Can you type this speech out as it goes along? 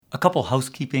couple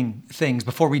housekeeping things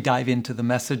before we dive into the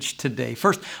message today.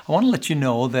 First, I want to let you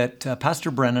know that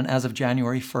Pastor Brennan, as of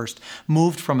January 1st,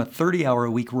 moved from a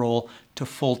 30-hour-a-week role to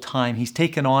full-time. He's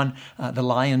taken on the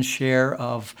lion's share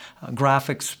of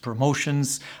graphics,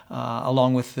 promotions,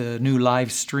 along with the new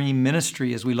live stream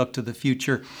ministry as we look to the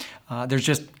future. There's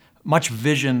just much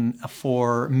vision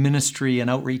for ministry and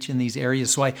outreach in these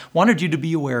areas. So I wanted you to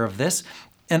be aware of this.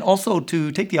 And also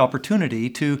to take the opportunity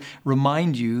to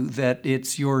remind you that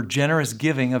it's your generous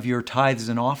giving of your tithes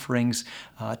and offerings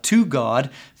to God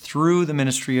through the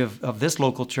ministry of this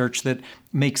local church that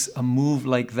makes a move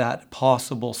like that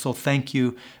possible. So thank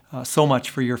you so much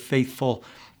for your faithful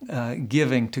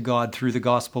giving to God through the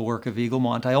gospel work of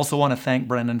Eaglemont. I also want to thank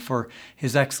Brendan for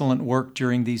his excellent work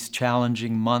during these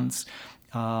challenging months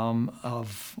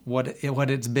of what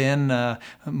it's been,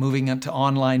 moving into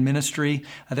online ministry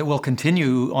that will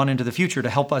continue on into the future to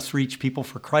help us reach people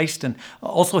for Christ, and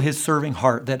also his serving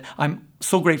heart that I'm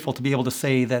so grateful to be able to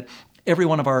say that every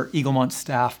one of our Eaglemont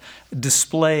staff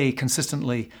display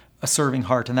consistently a serving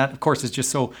heart. And that, of course, is just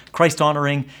so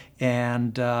Christ-honoring,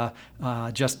 and I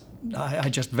just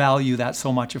value that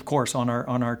so much, of course, on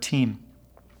our team.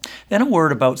 Then a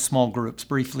word about small groups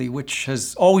briefly, which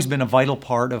has always been a vital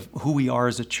part of who we are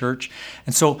as a church.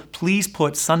 And so please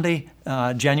put Sunday,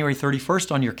 January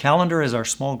 31st on your calendar as our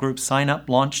small group sign-up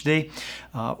launch day.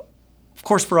 Of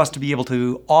course, for us to be able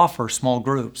to offer small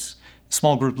groups,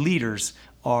 small group leaders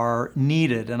are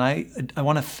needed. And I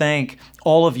want to thank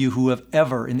all of you who have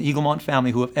ever, in the Eaglemont family,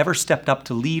 who have ever stepped up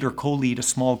to lead or co-lead a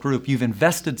small group. You've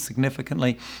invested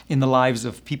significantly in the lives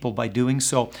of people by doing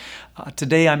so.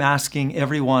 Today I'm asking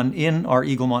everyone in our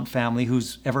Eaglemont family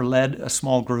who's ever led a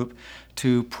small group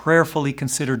to prayerfully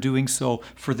consider doing so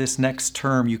for this next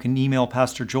term. You can email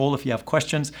Pastor Joel if you have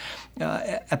questions.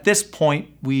 At this point,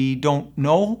 we don't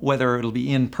know whether it'll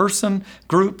be in-person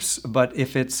groups, but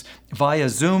if it's via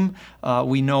Zoom,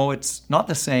 we know it's not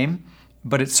the same,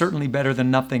 but it's certainly better than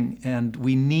nothing, and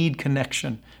we need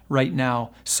connection right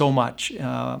now so much,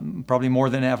 probably more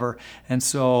than ever. And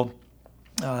so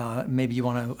maybe you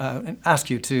want to ask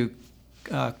you to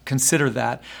consider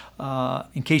that.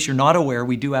 In case you're not aware,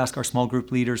 we do ask our small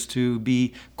group leaders to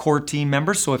be core team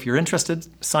members. So if you're interested,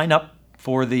 sign up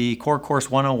for the Core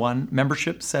Course 101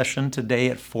 membership session today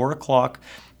at 4 o'clock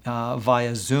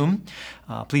via Zoom.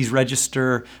 Please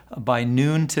register by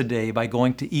noon today by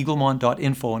going to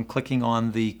eaglemont.info and clicking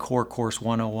on the Core Course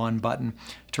 101 button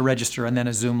to register, and then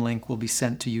a Zoom link will be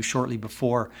sent to you shortly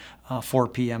before 4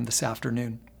 p.m. this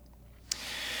afternoon.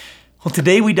 Well,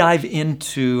 today we dive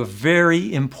into a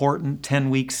very important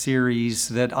 10-week series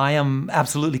that I am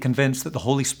absolutely convinced that the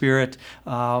Holy Spirit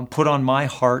put on my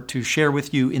heart to share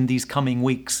with you in these coming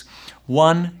weeks.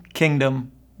 One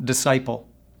Kingdom Disciple.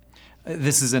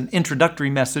 This is an introductory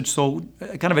message, so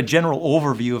kind of a general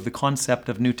overview of the concept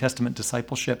of New Testament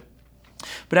discipleship.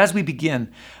 But as we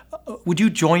begin, would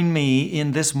you join me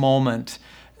in this moment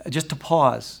just to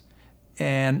pause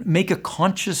and make a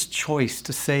conscious choice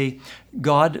to say,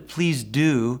 God, please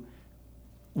do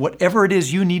whatever it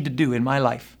is you need to do in my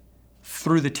life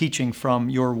through the teaching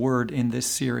from your word in this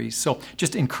series. So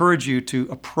just encourage you to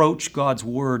approach God's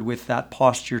word with that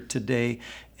posture today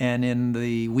and in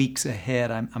the weeks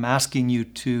ahead. I'm asking you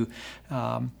to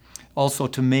also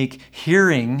to make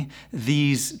hearing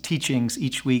these teachings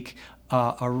each week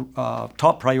a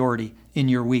top priority in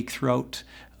your week throughout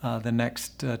the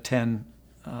next 11,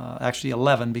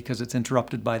 because it's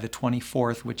interrupted by the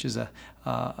 24th, which is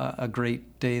a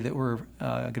great day that we're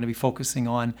going to be focusing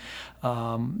on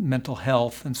mental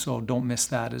health, and so don't miss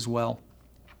that as well.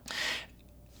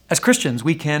 As Christians,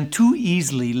 we can too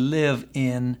easily live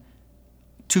in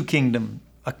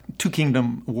a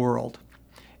two-kingdom world.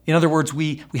 In other words,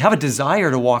 we have a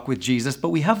desire to walk with Jesus, but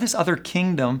we have this other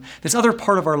kingdom, this other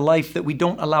part of our life that we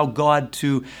don't allow God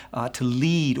to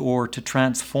lead or to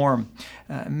transform.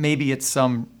 Maybe it's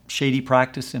some shady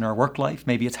practice in our work life.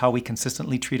 Maybe it's how we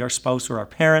consistently treat our spouse or our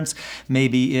parents.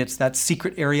 Maybe it's that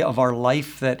secret area of our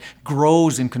life that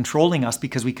grows in controlling us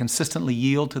because we consistently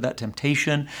yield to that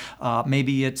temptation.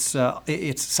 Maybe it's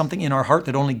something in our heart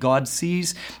that only God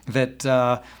sees,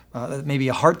 that maybe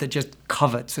a heart that just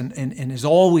covets and is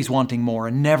always wanting more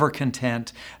and never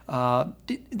content.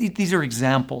 These are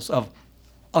examples of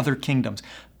other kingdoms.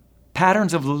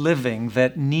 Patterns of living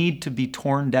that need to be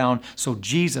torn down so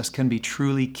Jesus can be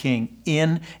truly king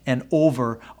in and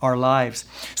over our lives.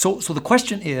 So the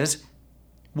question is,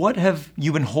 what have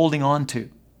you been holding on to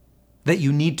that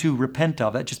you need to repent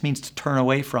of? That just means to turn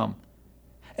away from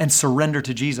and surrender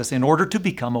to Jesus in order to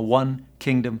become a one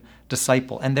kingdom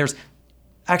disciple. And there's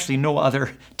actually no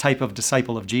other type of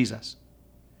disciple of Jesus.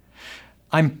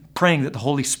 I'm praying that the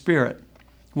Holy Spirit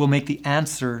will make the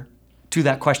answer to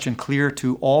that question clear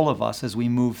to all of us as we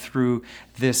move through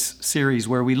this series,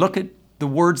 where we look at the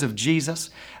words of Jesus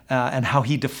and how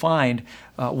he defined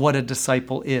what a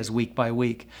disciple is week by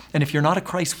week. And if you're not a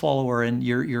Christ follower and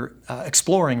you're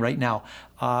exploring right now,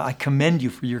 I commend you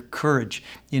for your courage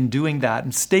in doing that.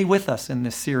 And stay with us in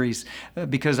this series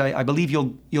because I believe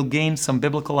you'll gain some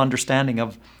biblical understanding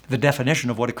of the definition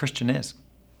of what a Christian is.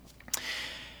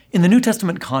 In the New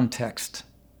Testament context,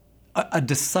 a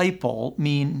disciple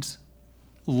means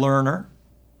learner,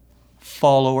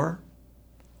 follower,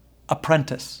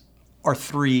 apprentice are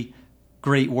three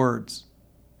great words.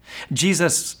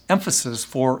 Jesus' emphasis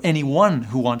for anyone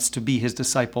who wants to be his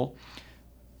disciple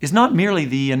is not merely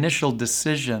the initial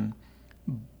decision,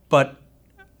 but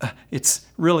it's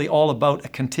really all about a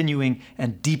continuing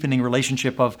and deepening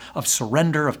relationship of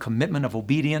surrender, of commitment, of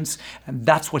obedience. And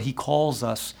that's what he calls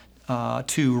us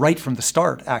to right from the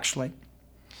start, actually.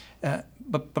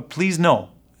 But please know,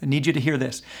 I need you to hear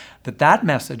this, that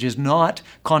message is not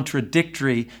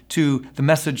contradictory to the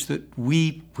message that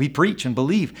we preach and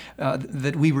believe,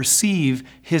 that we receive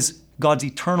God's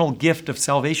eternal gift of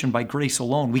salvation by grace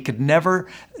alone. We could never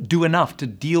do enough to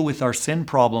deal with our sin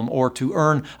problem or to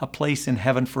earn a place in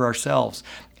heaven for ourselves.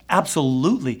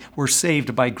 Absolutely, we're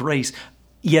saved by grace,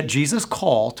 yet Jesus'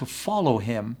 call to follow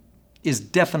him is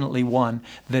definitely one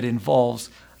that involves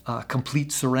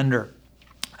complete surrender.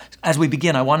 As we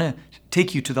begin, I want to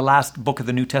take you to the last book of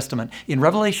the New Testament. In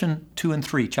Revelation 2 and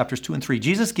 3, chapters 2 and 3,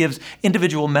 Jesus gives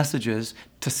individual messages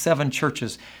to 7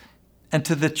 churches. And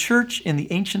to the church in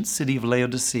the ancient city of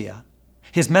Laodicea,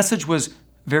 his message was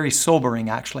very sobering,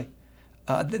 actually.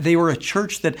 They were a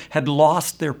church that had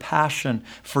lost their passion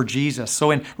for Jesus.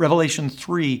 So in Revelation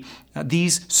 3,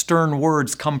 these stern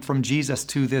words come from Jesus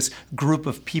to this group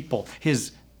of people,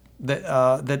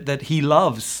 that he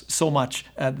loves so much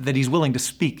that he's willing to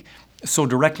speak so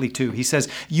directly to. He says,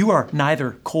 "You are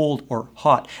neither cold or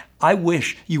hot. I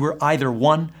wish you were either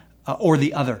one or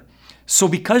the other. So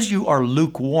because you are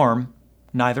lukewarm,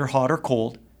 neither hot or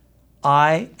cold,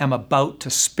 I am about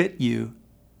to spit you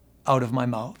out of my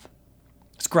mouth."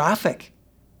 It's graphic.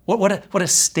 What a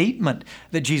statement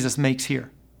that Jesus makes here.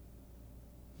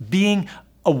 Being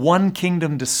a one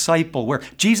kingdom disciple, where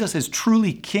Jesus is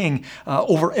truly king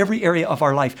over every area of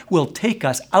our life, will take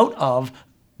us out of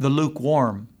the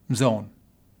lukewarm zone.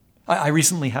 I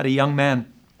recently had a young man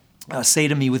say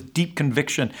to me with deep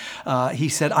conviction, he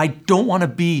said, "I don't want to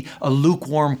be a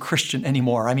lukewarm Christian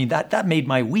anymore." I mean, that made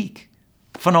my week.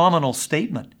 Phenomenal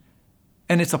statement.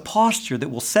 And it's a posture that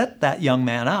will set that young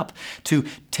man up to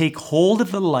take hold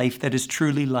of the life that is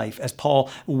truly life, as Paul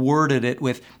worded it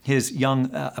with his young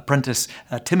apprentice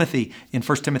Timothy in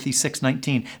 1 Timothy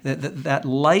 6:19. That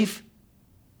life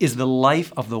is the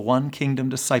life of the one kingdom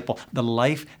disciple, the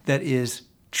life that is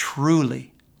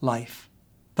truly life,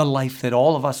 the life that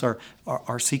all of us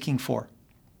are seeking for.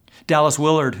 Dallas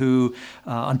Willard, who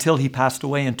until he passed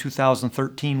away in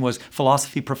 2013 was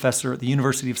philosophy professor at the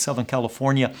University of Southern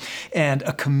California and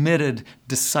a committed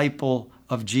disciple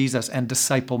of Jesus and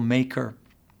disciple maker.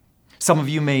 Some of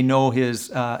you may know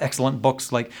his excellent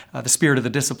books like The Spirit of the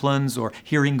Disciplines or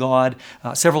Hearing God.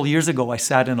 Several years ago, I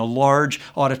sat in a large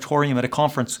auditorium at a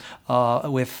conference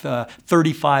with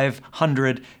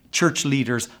 3,500 church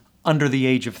leaders under the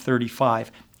age of 35,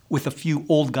 with a few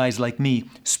old guys like me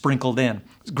sprinkled in.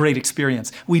 It's a great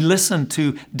experience. We listened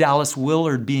to Dallas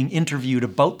Willard being interviewed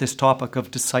about this topic of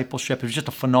discipleship. It was just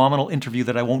a phenomenal interview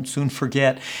that I won't soon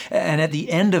forget. And at the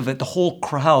end of it, the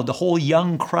whole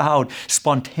young crowd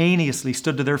spontaneously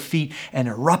stood to their feet and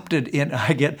erupted in,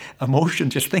 I get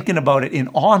emotion just thinking about it, in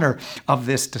honor of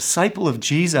this disciple of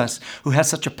Jesus who has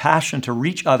such a passion to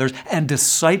reach others and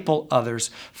disciple others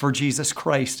for Jesus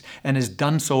Christ and has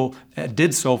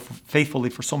did so faithfully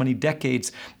for so many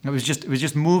decades. It was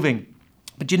just moving.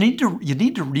 But you need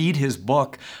to read his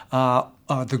book,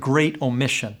 The Great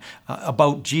Omission,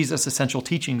 about Jesus' essential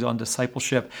teachings on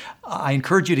discipleship. I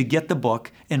encourage you to get the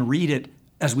book and read it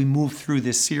as we move through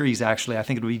this series, actually. I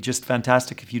think it would be just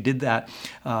fantastic if you did that.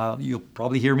 You'll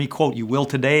probably hear me quote, "You will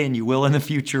today and you will in the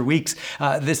future weeks."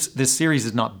 This series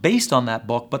is not based on that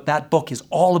book, but that book is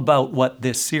all about what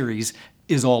this series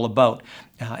is all about.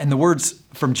 And the words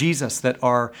from Jesus that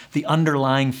are the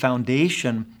underlying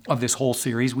foundation of this whole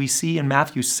series, we see in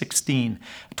Matthew 16,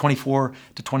 24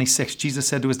 to 26. Jesus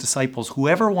said to his disciples,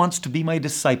 "Whoever wants to be my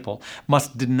disciple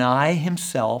must deny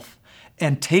themselves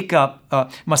and take up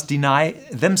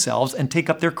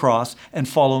their cross and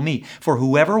follow me. For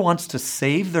whoever wants to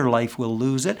save their life will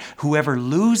lose it. Whoever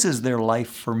loses their life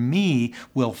for me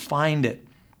will find it.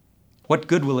 What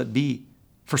good will it be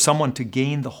for someone to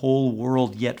gain the whole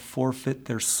world yet forfeit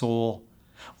their soul?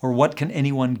 Or what can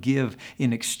anyone give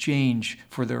in exchange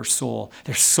for their soul?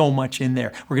 There's so much in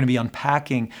there. We're going to be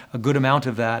unpacking a good amount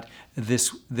of that in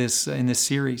this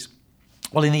series.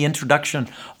 Well, in the introduction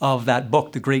of that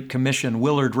book, The Great Commission,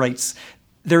 Willard writes,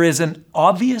 there is an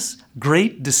obvious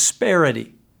great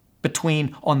disparity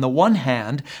between, on the one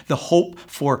hand, the hope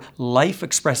for life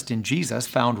expressed in Jesus,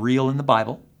 found real in the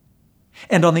Bible,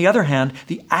 and on the other hand,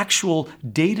 the actual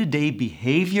day-to-day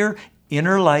behavior,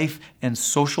 inner life, and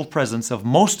social presence of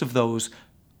most of those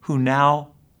who now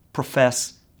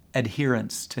profess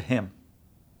adherence to Him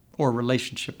or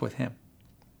relationship with Him.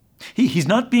 He's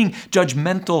not being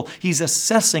judgmental. He's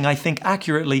assessing, I think,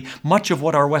 accurately much of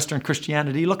what our Western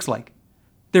Christianity looks like.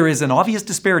 There is an obvious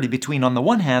disparity between, on the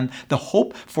one hand, the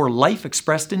hope for life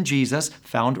expressed in Jesus,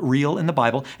 found real in the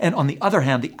Bible, and on the other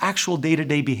hand, the actual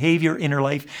day-to-day behavior, inner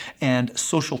life, and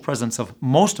social presence of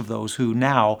most of those who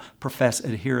now profess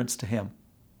adherence to Him.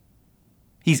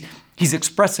 He's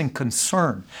expressing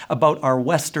concern about our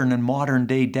Western and modern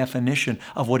day definition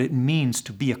of what it means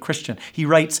to be a Christian. He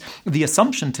writes, the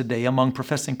assumption today among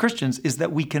professing Christians is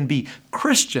that we can be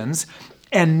Christians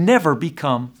and never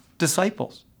become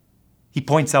disciples. He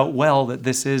points out well that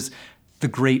this is the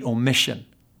great omission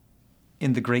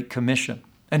in the Great Commission.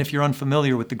 And if you're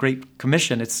unfamiliar with the Great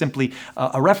Commission, it's simply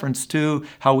a reference to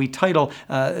how we title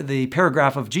the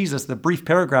paragraph of Jesus, the brief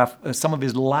paragraph, some of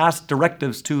his last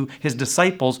directives to his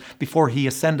disciples before he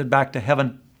ascended back to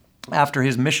heaven after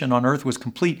his mission on earth was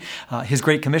complete. His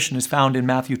Great Commission is found in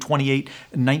Matthew 28,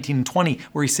 19 and 20,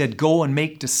 where he said, go and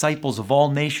make disciples of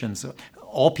all nations,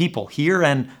 all people, here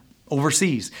and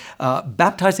overseas,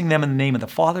 baptizing them in the name of the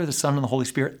Father, the Son, and the Holy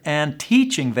Spirit, and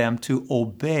teaching them to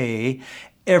obey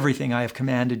everything I have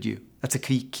commanded you. That's a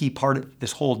key part of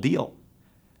this whole deal.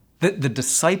 The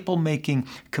disciple-making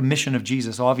commission of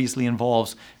Jesus obviously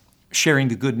involves sharing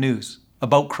the good news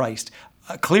about Christ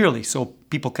clearly so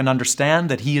people can understand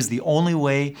that He is the only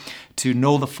way to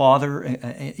know the Father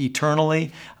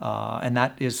eternally, and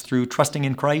that is through trusting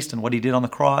in Christ and what He did on the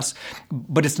cross.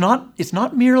 But it's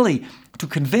not merely to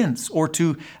convince or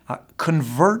to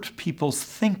convert people's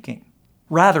thinking.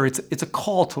 Rather, it's a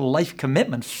call to life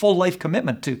commitment, full life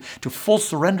commitment, to full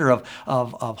surrender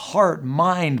of heart,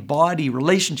 mind, body,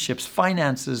 relationships,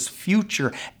 finances,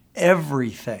 future,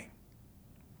 everything.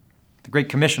 The Great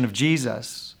Commission of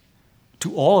Jesus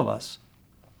to all of us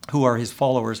who are His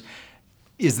followers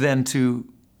is then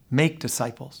to make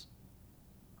disciples,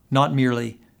 not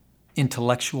merely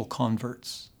intellectual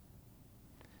converts.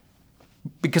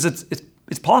 Because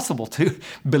it's possible to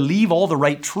believe all the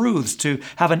right truths, to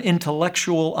have an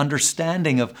intellectual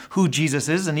understanding of who Jesus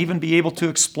is, and even be able to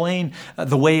explain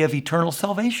the way of eternal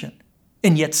salvation,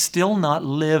 and yet still not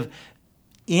live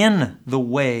in the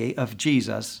way of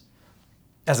Jesus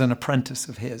as an apprentice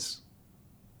of His.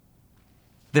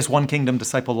 This one kingdom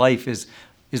disciple life is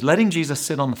letting Jesus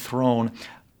sit on the throne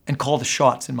and call the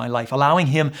shots in my life, allowing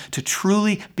Him to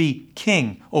truly be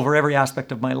king over every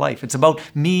aspect of my life. It's about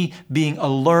me being a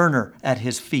learner at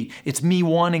His feet. It's me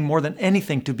wanting more than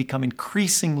anything to become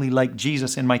increasingly like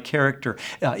Jesus in my character,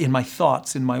 in my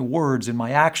thoughts, in my words, in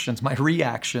my actions, my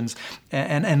reactions,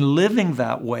 and living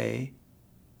that way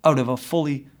out of a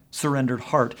fully surrendered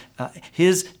heart.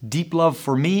 His deep love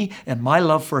for me and my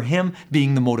love for Him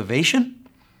being the motivation,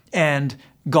 and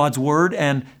God's Word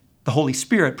and the Holy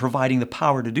Spirit providing the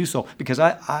power to do so. Because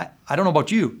I don't know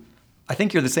about you. I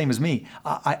think you're the same as me.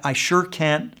 I sure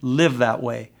can't live that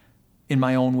way in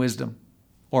my own wisdom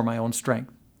or my own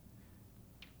strength.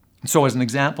 And so as an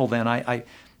example then, I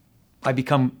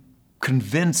become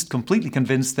completely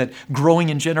convinced that growing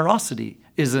in generosity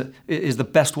is the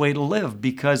best way to live.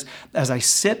 Because as I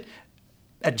sit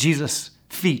at Jesus'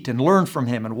 feet and learn from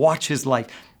Him and watch His life,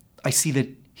 I see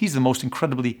that He's the most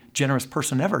incredibly generous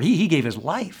person ever. He gave His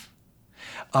life.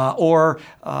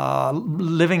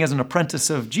 Living as an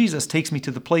apprentice of Jesus takes me to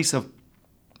the place of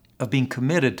being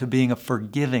committed to being a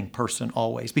forgiving person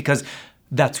always, because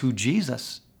that's who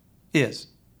Jesus is.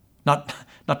 Not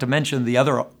to mention the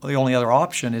only other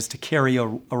option is to carry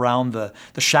around the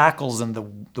shackles and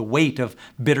the weight of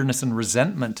bitterness and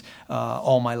resentment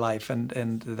all my life,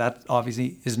 and that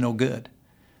obviously is no good.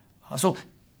 So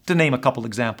to name a couple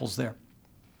examples there.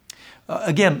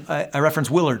 Again, I reference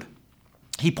Willard.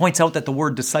 He points out that the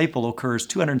word disciple occurs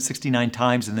 269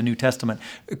 times in the New Testament.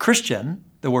 Christian,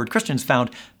 the word Christian, is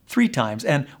found 3 times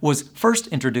and was first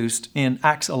introduced in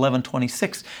Acts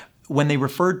 11:26 when they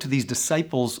referred to these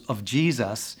disciples of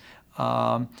Jesus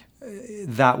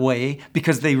that way,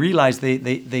 because they realized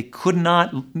they could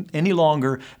not any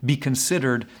longer be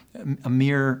considered a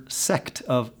mere sect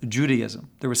of Judaism.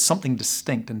 There was something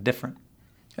distinct and different.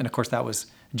 And of course, that was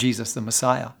Jesus the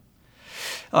Messiah.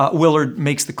 Willard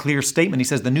makes the clear statement. He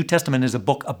says the New Testament is a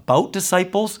book about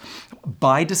disciples,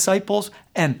 by disciples,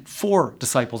 and for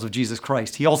disciples of Jesus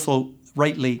Christ. He also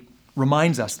rightly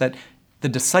reminds us that the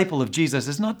disciple of Jesus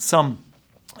is not some,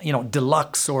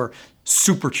 deluxe or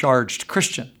supercharged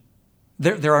Christian.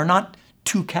 There are not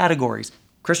two categories,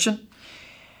 Christian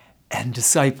and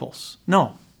disciples.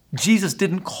 No, Jesus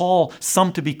didn't call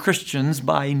some to be Christians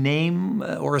by name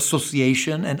or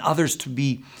association and others to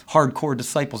be hardcore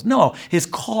disciples. No, his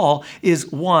call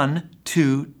is one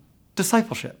to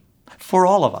discipleship for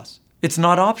all of us. It's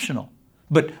not optional.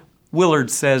 But Willard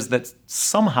says that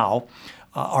somehow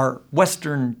our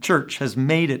Western church has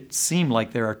made it seem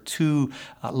like there are two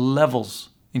levels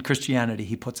in Christianity,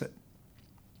 he puts it.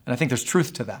 And I think there's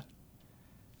truth to that.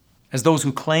 As those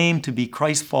who claim to be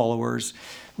Christ followers,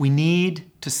 we need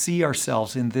to see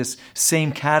ourselves in this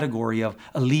same category of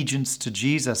allegiance to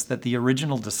Jesus that the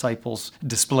original disciples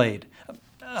displayed,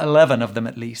 11 of them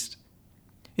at least.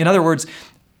 In other words,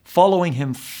 following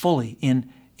him fully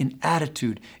in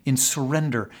attitude, in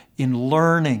surrender, in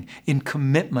learning, in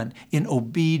commitment, in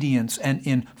obedience, and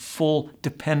in full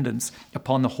dependence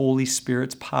upon the Holy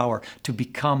Spirit's power to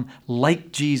become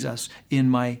like Jesus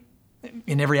in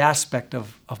every aspect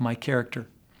of my character.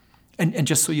 And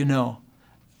just so you know,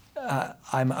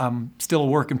 I'm still a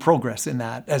work in progress in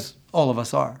that, as all of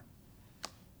us are.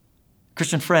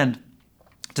 Christian friend,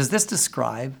 does this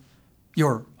describe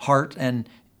your heart and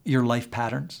your life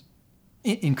patterns?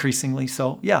 Increasingly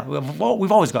so? Yeah,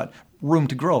 we've always got room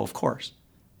to grow, of course.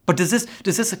 But does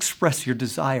this express your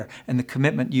desire and the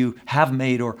commitment you have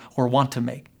made or want to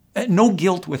make? No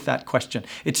guilt with that question.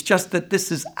 It's just that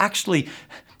this is actually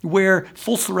where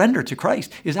full surrender to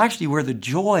Christ is actually where the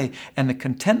joy and the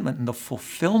contentment and the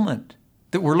fulfillment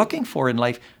that we're looking for in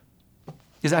life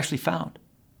is actually found.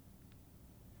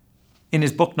 In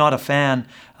his book, Not a Fan,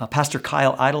 Pastor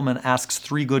Kyle Idleman asks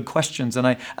 3 good questions, and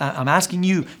I'm asking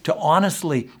you to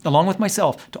honestly, along with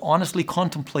myself, to honestly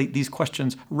contemplate these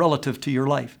questions relative to your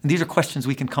life. And these are questions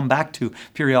we can come back to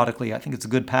periodically. I think it's a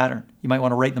good pattern. You might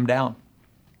want to write them down.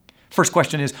 First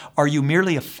question is, are you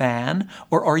merely a fan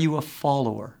or are you a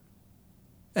follower?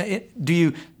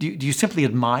 Do you simply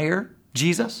admire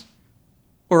Jesus?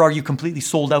 Or are you completely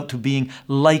sold out to being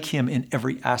like him in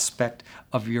every aspect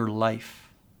of your life?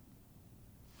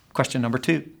 Question number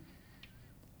 2.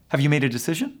 Have you made a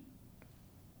decision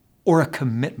or a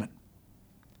commitment?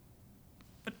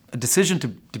 A decision to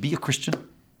be a Christian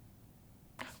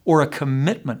or a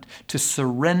commitment to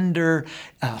surrender,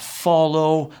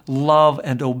 follow, love,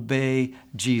 and obey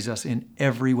Jesus in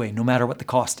every way, no matter what the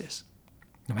cost is,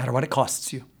 no matter what it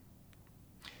costs you.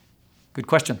 Good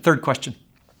question. Third question.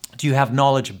 Do you have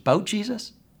knowledge about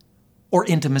Jesus or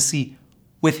intimacy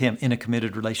with him in a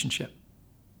committed relationship?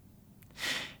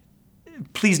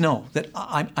 Please know that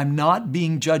I'm not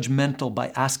being judgmental by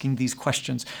asking these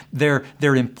questions. They're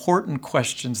important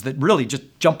questions that really just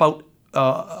jump out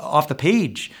off the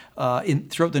page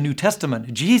throughout the New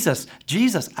Testament. Jesus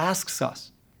asks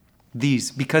us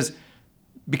these because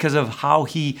of how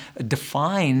he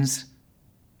defines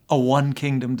a one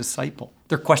kingdom disciple.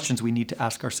 They're questions we need to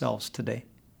ask ourselves today.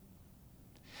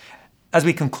 As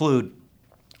we conclude,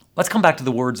 let's come back to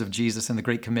the words of Jesus in the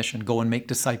Great Commission, go and make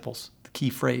disciples, the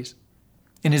key phrase.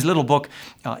 In his little book,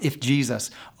 If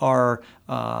Jesus, our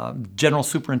general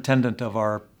superintendent of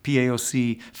our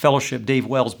PAOC fellowship, Dave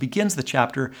Wells, begins the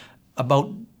chapter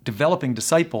about developing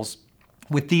disciples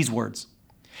with these words.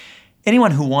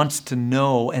 Anyone who wants to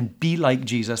know and be like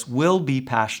Jesus will be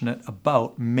passionate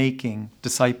about making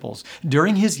disciples.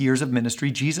 During his years of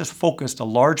ministry, Jesus focused a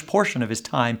large portion of his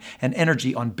time and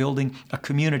energy on building a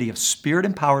community of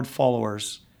Spirit-empowered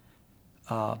followers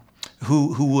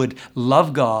who would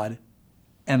love God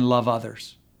and love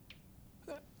others.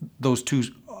 Those 2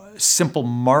 simple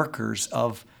markers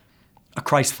of a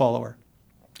Christ follower.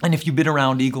 And if you've been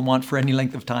around Eaglemont for any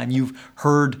length of time, you've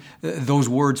heard those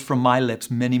words from my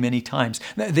lips many, many times.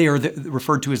 They are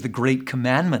referred to as the great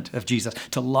commandment of Jesus,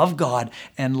 to love God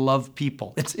and love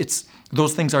people. It's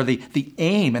those things are the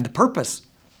aim and the purpose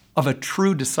of a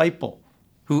true disciple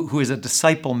who is a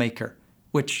disciple maker,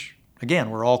 which,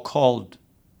 again, we're all called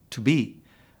to be.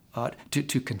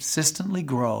 To consistently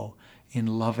grow in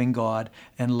loving God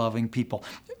and loving people.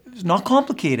 It's not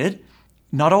complicated,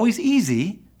 not always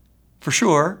easy, for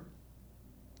sure,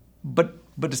 but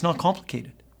it's not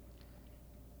complicated.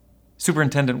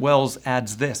 Superintendent Wells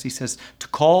adds this. He says, to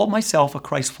call myself a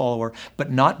Christ follower,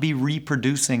 but not be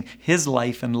reproducing his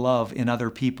life and love in other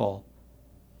people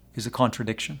is a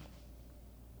contradiction.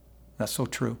 That's so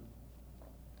true.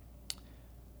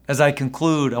 As I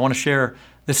conclude, I want to share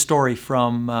This story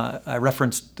from, I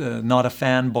referenced Not a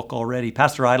Fan book already.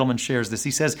 Pastor Eidelman shares this.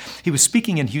 He says he was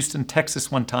speaking in Houston,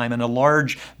 Texas one time, and a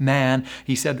large man,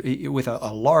 he said, with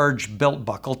a large belt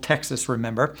buckle, Texas,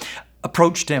 remember,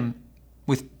 approached him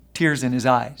with tears in his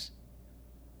eyes.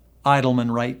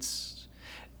 Eidelman writes,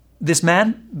 "This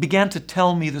man began to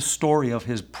tell me the story of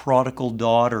his prodigal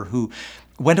daughter who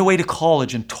went away to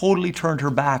college and totally turned her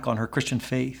back on her Christian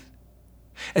faith.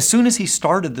 As soon as he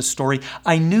started the story,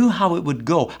 I knew how it would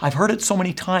go. I've heard it so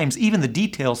many times, even the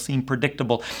details seemed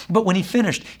predictable. But when he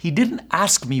finished, he didn't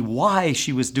ask me why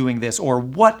she was doing this or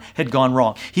what had gone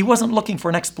wrong. He wasn't looking for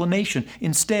an explanation.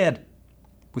 Instead,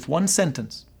 with one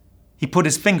sentence, he put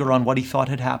his finger on what he thought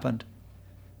had happened.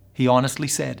 He honestly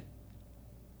said,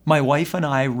 'My wife and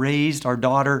I raised our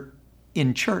daughter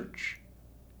in church,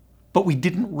 but we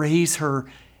didn't raise her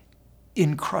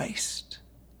in Christ.'"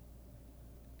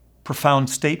 Profound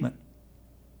statement,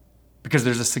 because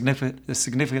there's a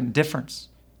significant difference.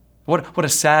 What a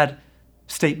sad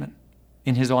statement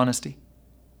in his honesty.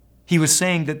 He was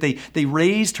saying that they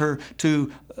raised her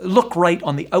to look right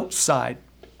on the outside,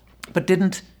 but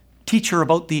didn't teach her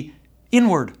about the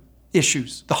inward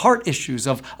issues, the heart issues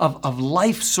of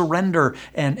life surrender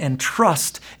and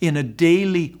trust in a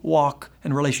daily walk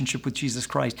and relationship with Jesus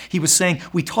Christ. He was saying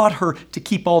we taught her to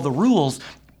keep all the rules,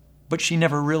 but she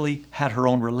never really had her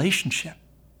own relationship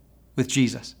with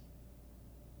Jesus.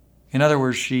 In other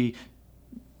words, she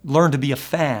learned to be a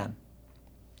fan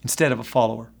instead of a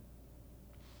follower.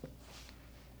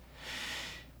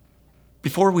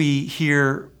 Before we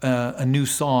hear a new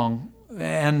song,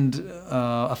 and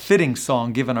a fitting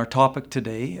song given our topic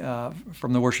today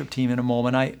from the worship team in a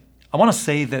moment, I want to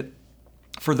say that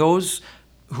for those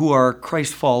who are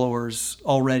Christ followers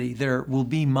already, there will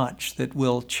be much that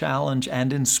will challenge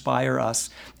and inspire us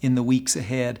in the weeks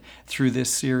ahead through this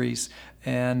series.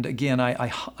 And again, I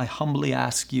humbly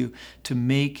ask you to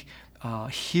make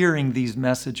hearing these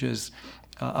messages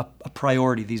a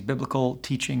priority, these biblical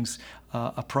teachings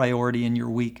a priority in your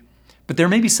week. But there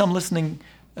may be some listening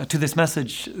to this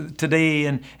message today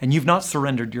and you've not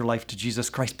surrendered your life to Jesus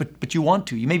Christ, but you want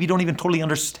to. You maybe don't even totally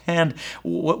understand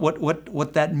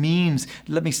what that means.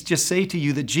 Let me just say to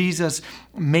you that Jesus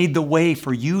made the way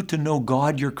for you to know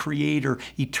God, your Creator,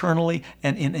 eternally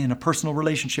and in a personal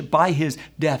relationship by His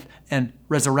death and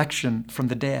resurrection from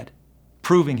the dead,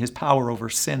 proving His power over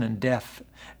sin and death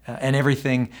and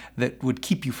everything that would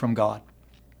keep you from God.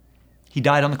 He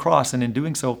died on the cross, and in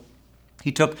doing so,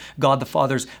 He took God the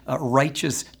Father's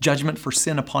righteous judgment for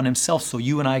sin upon Himself so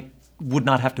you and I would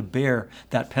not have to bear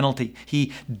that penalty.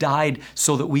 He died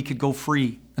so that we could go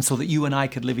free and so that you and I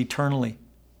could live eternally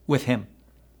with Him.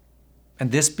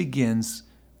 And this begins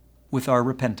with our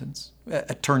repentance,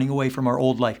 turning away from our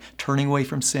old life, turning away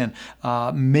from sin,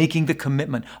 making the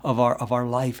commitment of our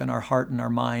life and our heart and our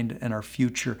mind and our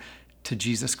future to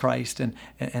Jesus Christ. And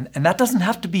that doesn't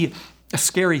have to be a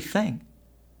scary thing,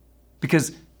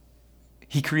 because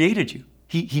He created you.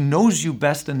 He knows you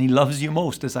best and He loves you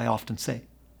most, as I often say.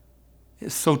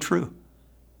 It's so true.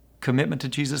 Commitment to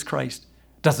Jesus Christ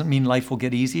doesn't mean life will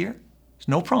get easier. There's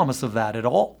no promise of that at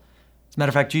all. As a matter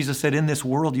of fact, Jesus said, "In this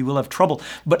world you will have trouble,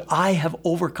 but I have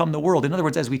overcome the world." In other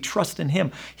words, as we trust in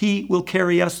Him, He will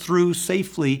carry us through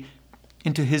safely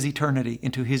into His eternity,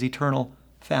 into His eternal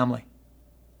family.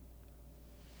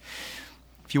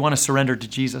 If you want to surrender to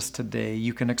Jesus today,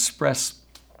 you can express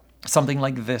something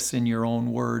like this in your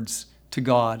own words to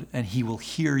God, and He will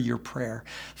hear your prayer.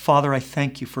 Father, I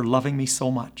thank You for loving me so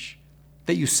much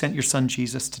that You sent Your Son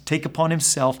Jesus to take upon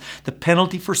Himself the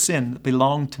penalty for sin that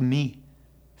belonged to me.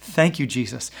 Thank You,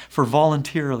 Jesus, for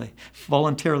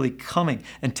voluntarily coming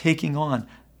and taking on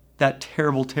that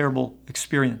terrible, terrible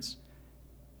experience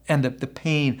and the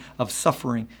pain of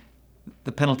suffering,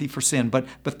 the penalty for sin. But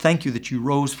thank You that You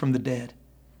rose from the dead,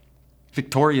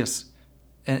 victorious,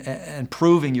 and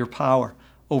proving Your power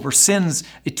over sin's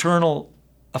eternal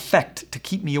effect to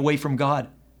keep me away from God.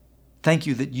 Thank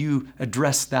You that You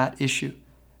address that issue.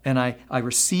 And I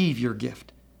receive Your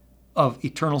gift of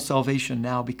eternal salvation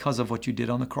now because of what You did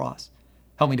on the cross.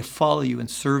 Help me to follow You and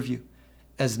serve You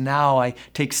as now I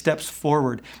take steps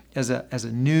forward as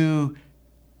a new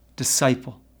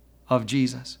disciple of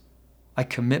Jesus. I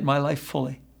commit my life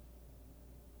fully.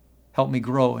 Help me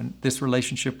grow in this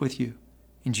relationship with You.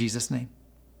 In Jesus' name.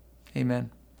 Amen.